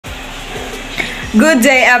Good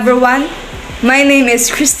day, everyone. My name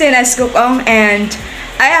is Christina Goc-ong, and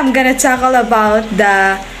I am gonna tackle about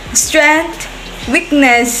the strength,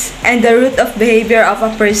 weakness, and the root of behavior of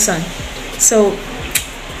a person. So,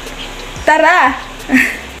 tara!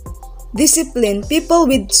 Discipline. People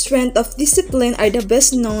with strength of discipline are the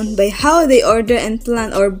best known by how they order and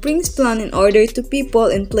plan or brings plan in order to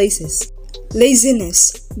people and places.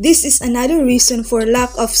 Laziness. This is another reason for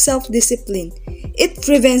lack of self-discipline. It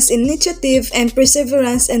prevents initiative and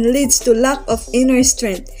perseverance and leads to lack of inner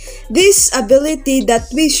strength. This ability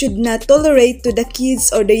that we should not tolerate to the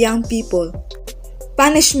kids or the young people.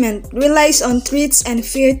 Punishment relies on threats and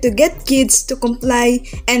fear to get kids to comply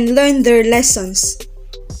and learn their lessons.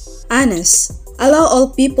 Honest. Allow all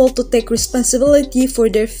people to take responsibility for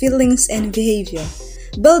their feelings and behavior.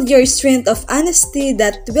 Build your strength of honesty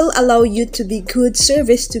that will allow you to be good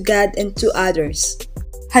service to God and to others.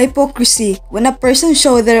 Hypocrisy. When a person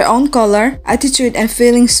shows their own color, attitude, and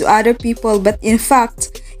feelings to other people, but in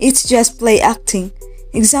fact, it's just play acting.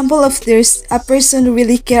 Example of this, a person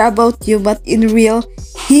really care about you, but in real,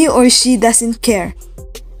 he or she doesn't care.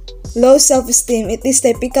 Low self-esteem. It is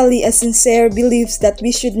typically a sincere belief that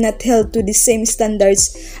we should not held to the same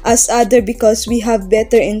standards as others because we have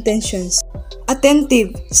better intentions.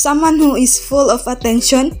 Attentive. Someone who is full of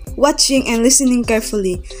attention, watching and listening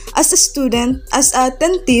carefully. As a student, as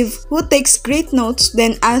attentive, who takes great notes,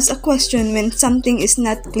 then asks a question when something is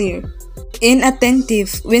not clear.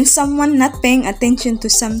 Inattentive. When someone not paying attention to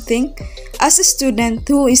something. As a student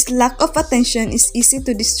who is lack of attention, is easy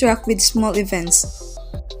to distract with small events.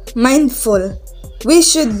 Mindful. We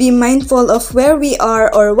should be mindful of where we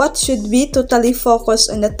are or what should be totally focused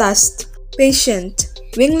on the task. Patient.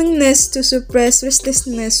 Willingness to suppress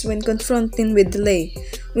restlessness when confronting with delay.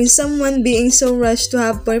 When someone being so rushed to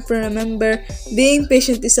have boyfriend, remember, being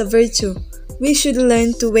patient is a virtue. We should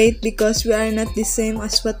learn to wait because we are not the same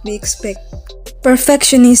as what we expect.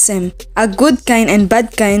 Perfectionism. A good kind and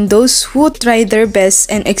bad kind, those who try their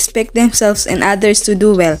best and expect themselves and others to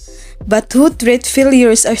do well, but who treat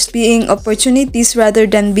failures as being opportunities rather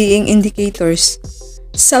than being indicators.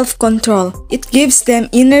 Self-control. It gives them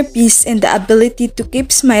inner peace and the ability to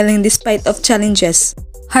keep smiling despite of challenges.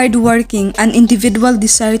 Hardworking. An individual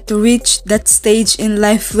desire to reach that stage in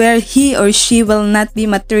life where he or she will not be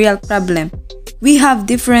material problem. We have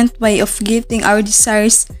different way of getting our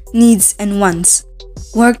desires, needs, and wants.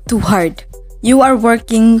 Work too hard. You are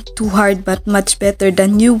working too hard but much better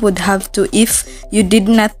than you would have to if you did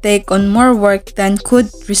not take on more work than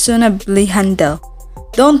could reasonably handle.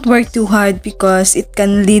 Don't work too hard because it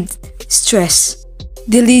can lead stress.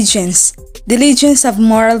 Diligence. Diligence have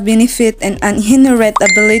moral benefit and an inherent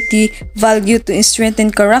ability value to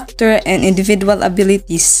strengthen character and individual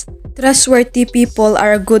abilities. Trustworthy people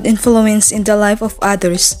are a good influence in the life of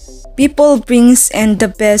others. People brings in the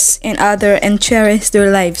best in others and cherish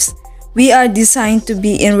their lives. We are designed to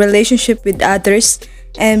be in relationship with others,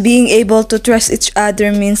 and being able to trust each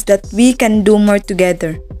other means that we can do more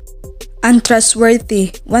together.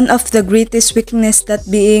 Untrustworthy. One of the greatest weaknesses that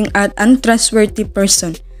being an untrustworthy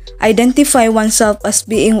person. Identify oneself as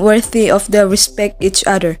being worthy of the respect each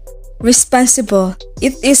other. Responsible.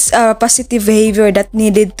 It is a positive behavior that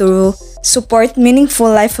needed to support meaningful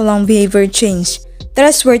lifelong behavior change.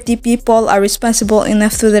 Trustworthy people are responsible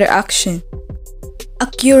enough to their action.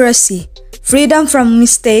 Accuracy. Freedom from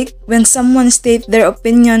mistake. When someone states their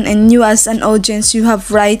opinion and you as an audience, you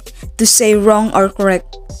have right to say wrong or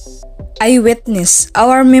correct. Eyewitness.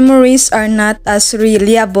 Our memories are not as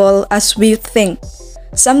reliable as we think.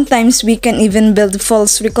 Sometimes we can even build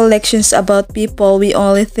false recollections about people. We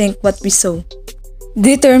only think what we saw.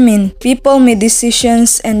 Determine. People make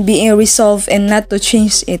decisions and being resolved and not to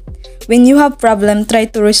change it. When you have problem, try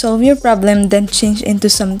to resolve your problem then change into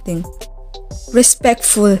something.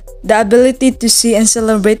 Respectful. The ability to see and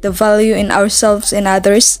celebrate the value in ourselves and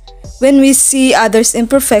others. When we see others'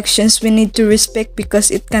 imperfections, we need to respect because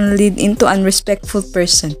it can lead into an unrespectful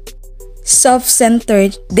person.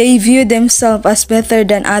 Self-centered. They view themselves as better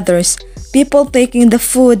than others. People taking the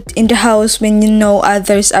food in the house when you know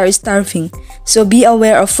others are starving. So be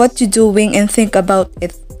aware of what you're doing and think about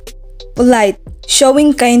it. Polite.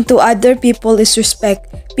 Showing kind to other people is respect.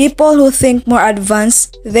 People who think more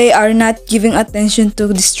advanced, they are not giving attention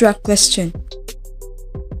to distract question.